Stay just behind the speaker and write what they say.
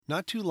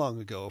Not too long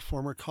ago, a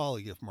former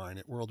colleague of mine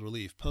at World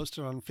Relief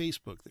posted on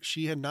Facebook that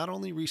she had not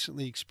only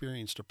recently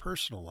experienced a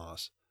personal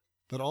loss,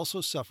 but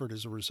also suffered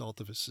as a result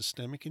of a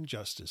systemic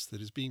injustice that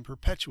is being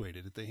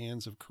perpetuated at the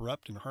hands of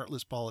corrupt and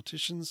heartless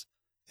politicians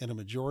and a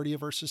majority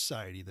of our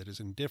society that is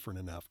indifferent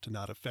enough to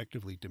not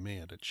effectively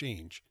demand a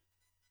change.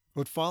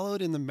 What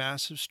followed in the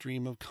massive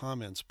stream of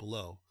comments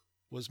below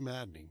was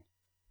maddening.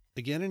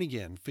 Again and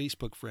again,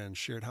 Facebook friends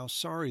shared how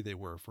sorry they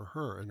were for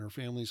her and her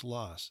family's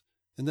loss,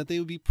 and that they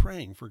would be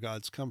praying for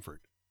God's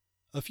comfort.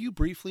 A few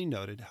briefly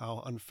noted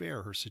how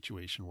unfair her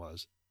situation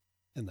was,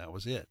 and that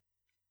was it.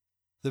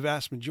 The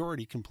vast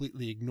majority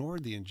completely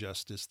ignored the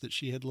injustice that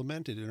she had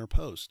lamented in her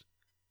post.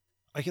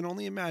 I can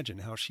only imagine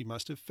how she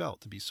must have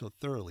felt to be so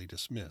thoroughly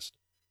dismissed.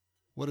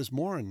 What is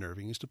more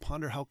unnerving is to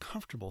ponder how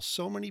comfortable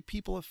so many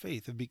people of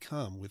faith have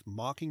become with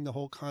mocking the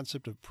whole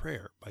concept of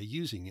prayer by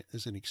using it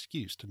as an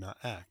excuse to not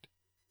act.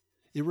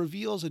 It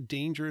reveals a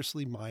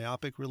dangerously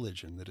myopic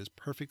religion that is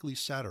perfectly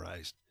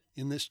satirized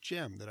in this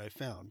gem that I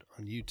found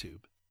on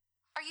YouTube.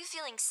 Are you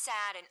feeling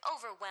sad and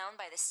overwhelmed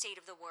by the state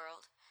of the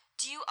world?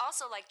 Do you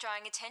also like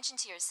drawing attention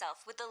to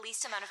yourself with the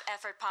least amount of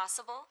effort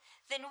possible?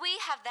 Then we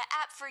have the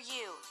app for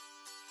you.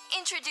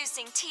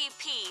 Introducing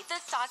TP, the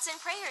Thoughts and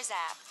Prayers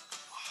app.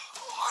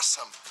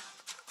 Awesome.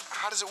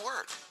 How does it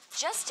work?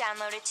 Just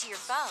download it to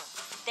your phone.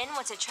 Then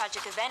once a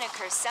tragic event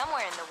occurs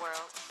somewhere in the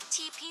world,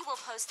 TP will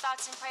post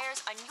thoughts and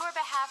prayers on your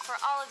behalf for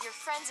all of your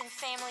friends and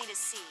family to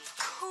see.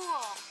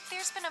 Cool.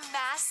 There's been a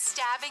mass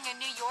stabbing in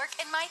New York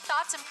and my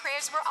thoughts and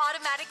prayers were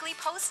automatically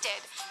posted.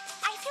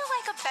 I feel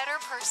like a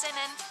better person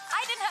and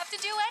I didn't have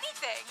to do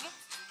anything.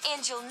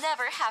 And you'll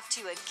never have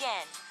to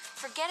again.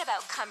 Forget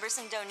about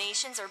cumbersome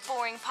donations or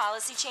boring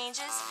policy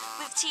changes.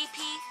 With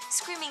TP,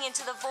 screaming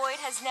into the void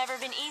has never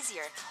been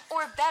easier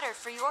or better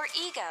for your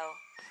ego.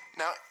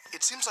 Now,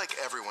 it seems like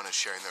everyone is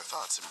sharing their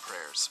thoughts and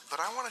prayers,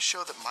 but I want to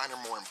show that mine are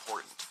more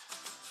important.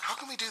 How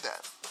can we do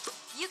that?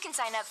 You can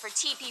sign up for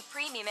TP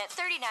Premium at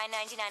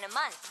 $39.99 a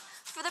month.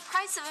 For the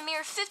price of a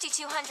mere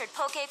 5,200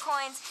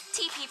 Pokecoins,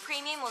 TP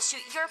Premium will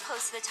shoot your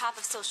post to the top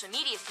of social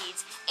media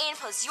feeds and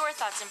post your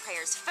thoughts and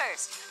prayers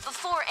first,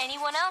 before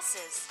anyone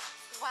else's.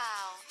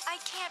 Wow,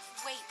 I can't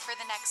wait for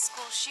the next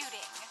school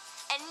shooting.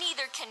 And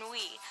neither can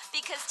we,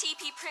 because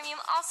TP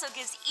Premium also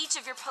gives each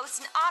of your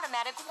posts an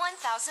automatic 1,000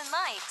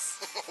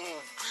 likes.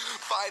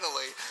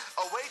 Finally,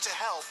 a way to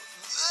help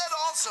that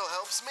also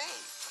helps me.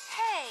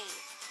 Hey,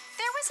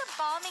 there was a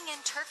bombing in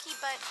Turkey,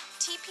 but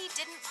TP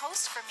didn't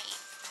post for me.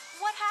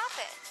 What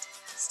happened?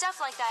 Stuff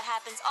like that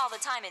happens all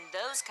the time in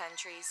those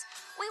countries.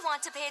 We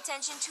want to pay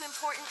attention to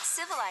important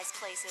civilized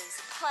places.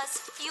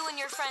 Plus, you and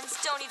your friends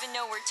don't even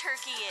know where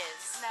Turkey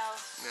is. No,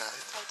 Yeah.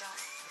 I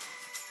don't.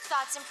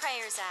 Thoughts and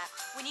Prayers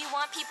app, when you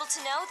want people to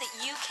know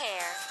that you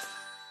care.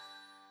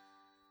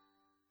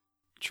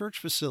 Church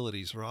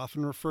facilities are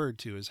often referred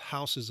to as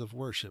houses of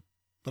worship,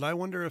 but I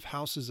wonder if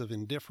houses of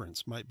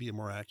indifference might be a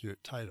more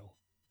accurate title.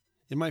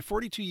 In my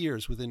 42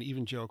 years within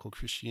evangelical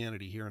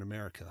Christianity here in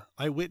America,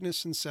 I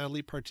witnessed and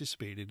sadly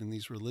participated in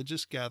these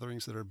religious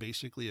gatherings that are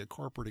basically a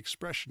corporate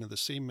expression of the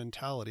same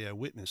mentality I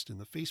witnessed in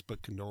the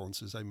Facebook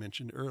condolences I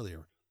mentioned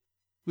earlier.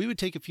 We would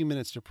take a few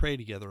minutes to pray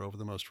together over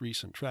the most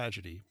recent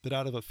tragedy, but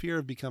out of a fear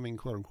of becoming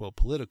quote-unquote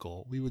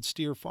political, we would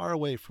steer far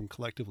away from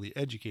collectively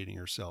educating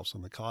ourselves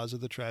on the cause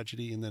of the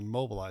tragedy and then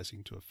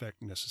mobilizing to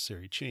effect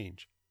necessary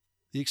change.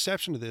 The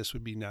exception to this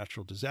would be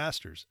natural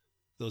disasters.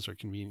 Those are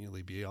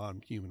conveniently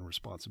beyond human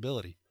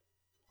responsibility.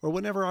 Or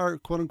whenever our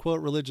quote-unquote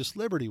religious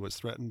liberty was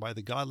threatened by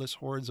the godless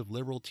hordes of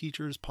liberal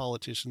teachers,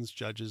 politicians,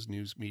 judges,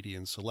 news media,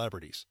 and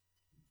celebrities.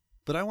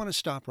 But I want to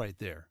stop right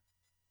there.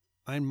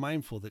 I'm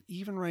mindful that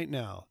even right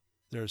now,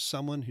 there is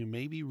someone who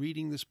may be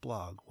reading this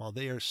blog while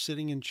they are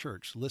sitting in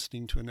church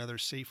listening to another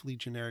safely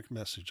generic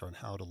message on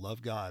how to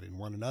love God and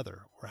one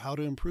another, or how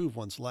to improve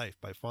one's life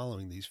by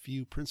following these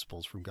few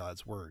principles from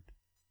God's Word.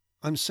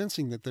 I'm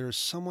sensing that there is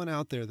someone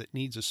out there that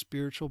needs a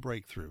spiritual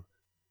breakthrough.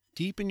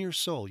 Deep in your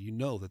soul, you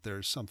know that there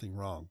is something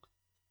wrong.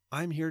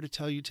 I'm here to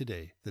tell you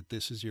today that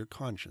this is your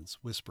conscience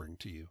whispering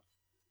to you.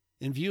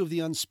 In view of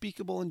the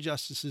unspeakable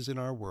injustices in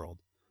our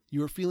world,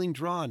 you are feeling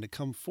drawn to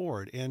come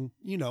forward and,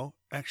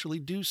 actually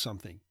do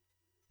something.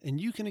 And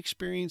you can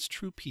experience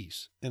true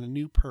peace and a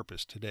new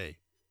purpose today.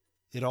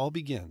 It all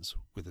begins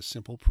with a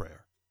simple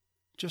prayer.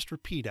 Just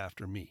repeat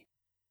after me.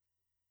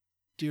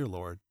 Dear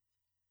Lord,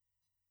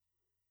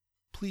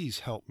 please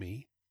help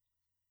me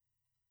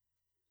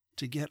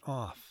to get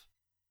off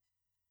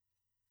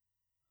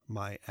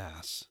my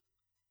ass.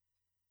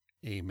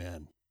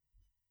 Amen.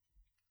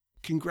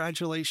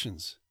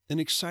 Congratulations!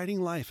 An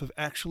exciting life of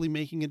actually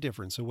making a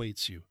difference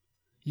awaits you.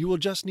 You will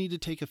just need to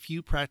take a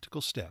few practical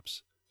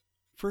steps.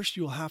 First,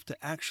 you will have to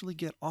actually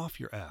get off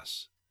your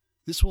ass.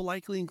 This will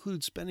likely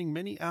include spending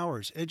many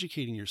hours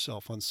educating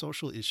yourself on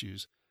social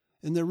issues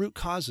and their root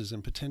causes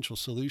and potential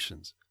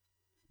solutions.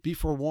 Be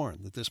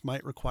forewarned that this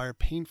might require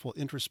painful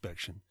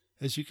introspection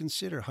as you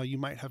consider how you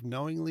might have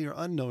knowingly or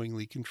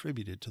unknowingly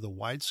contributed to the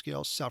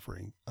wide-scale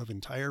suffering of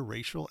entire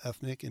racial,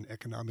 ethnic, and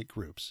economic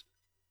groups.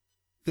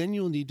 Then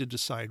you'll need to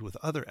decide with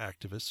other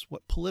activists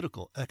what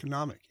political,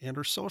 economic,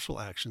 and/or social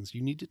actions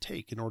you need to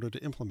take in order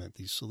to implement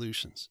these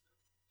solutions.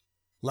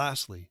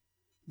 Lastly,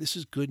 this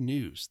is good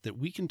news that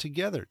we can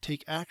together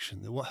take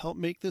action that will help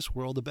make this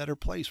world a better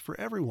place for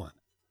everyone.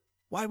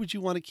 Why would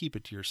you want to keep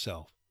it to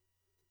yourself?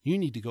 You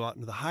need to go out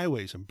into the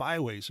highways and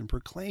byways and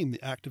proclaim the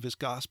activist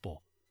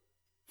gospel.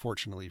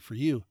 Fortunately for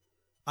you,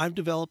 I've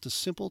developed a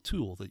simple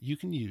tool that you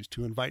can use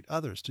to invite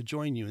others to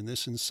join you in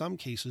this, in some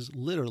cases,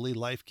 literally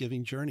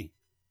life-giving journey.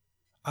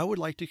 I would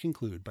like to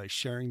conclude by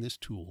sharing this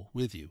tool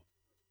with you.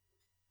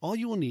 All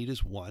you will need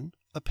is 1,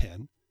 a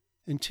pen,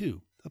 and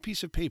 2, a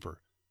piece of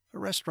paper. A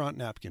restaurant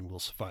napkin will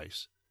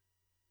suffice.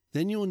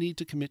 Then you will need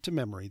to commit to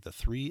memory the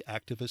 3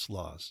 activist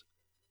laws.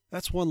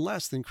 That's one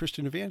less than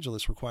Christian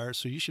Evangelists require,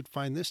 so you should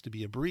find this to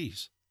be a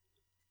breeze.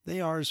 They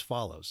are as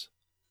follows.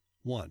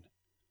 1.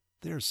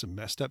 There's some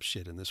messed up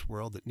shit in this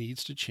world that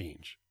needs to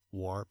change.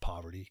 War,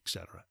 poverty,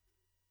 etc.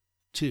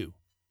 2.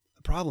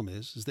 The problem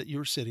is that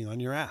you're sitting on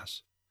your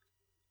ass.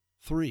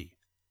 3.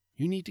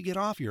 You need to get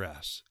off your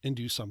ass and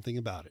do something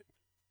about it.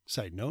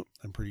 Side note,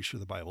 I'm pretty sure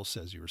the Bible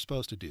says you were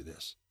supposed to do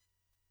this.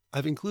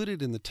 I've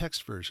included in the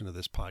text version of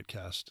this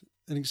podcast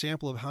an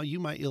example of how you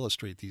might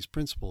illustrate these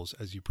principles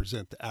as you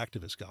present the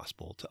activist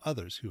gospel to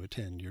others who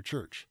attend your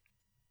church.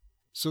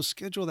 So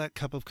schedule that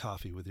cup of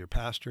coffee with your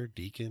pastor,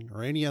 deacon,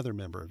 or any other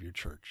member of your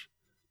church.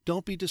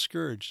 Don't be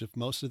discouraged if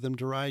most of them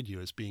deride you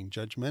as being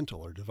judgmental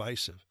or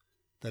divisive.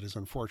 That is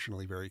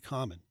unfortunately very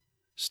common.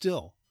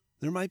 Still,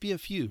 there might be a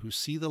few who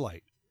see the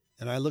light,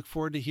 and I look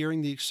forward to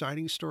hearing the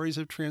exciting stories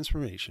of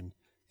transformation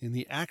and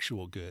the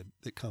actual good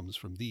that comes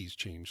from these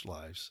changed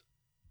lives.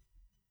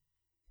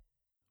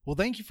 Well,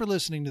 thank you for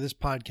listening to this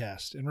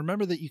podcast, and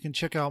remember that you can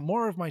check out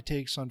more of my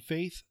takes on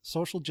faith,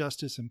 social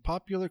justice, and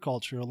popular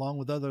culture, along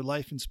with other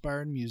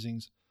life-inspired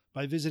musings,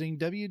 by visiting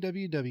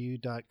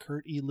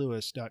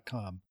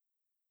www.kurtelewis.com.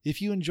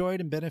 If you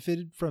enjoyed and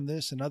benefited from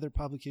this and other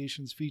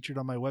publications featured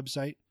on my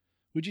website,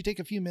 would you take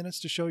a few minutes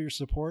to show your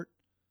support?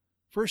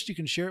 First, you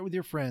can share it with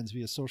your friends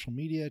via social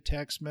media,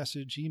 text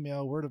message,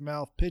 email, word of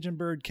mouth, pigeon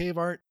bird, cave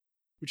art,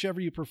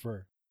 whichever you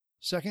prefer.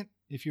 Second,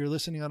 if you're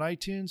listening on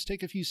iTunes,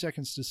 take a few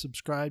seconds to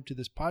subscribe to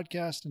this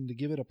podcast and to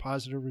give it a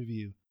positive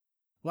review.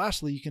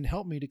 Lastly, you can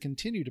help me to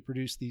continue to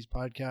produce these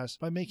podcasts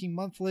by making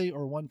monthly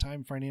or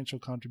one-time financial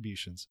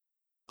contributions.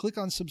 Click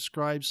on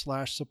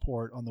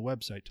subscribe/support on the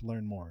website to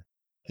learn more.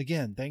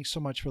 Again, thanks so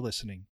much for listening.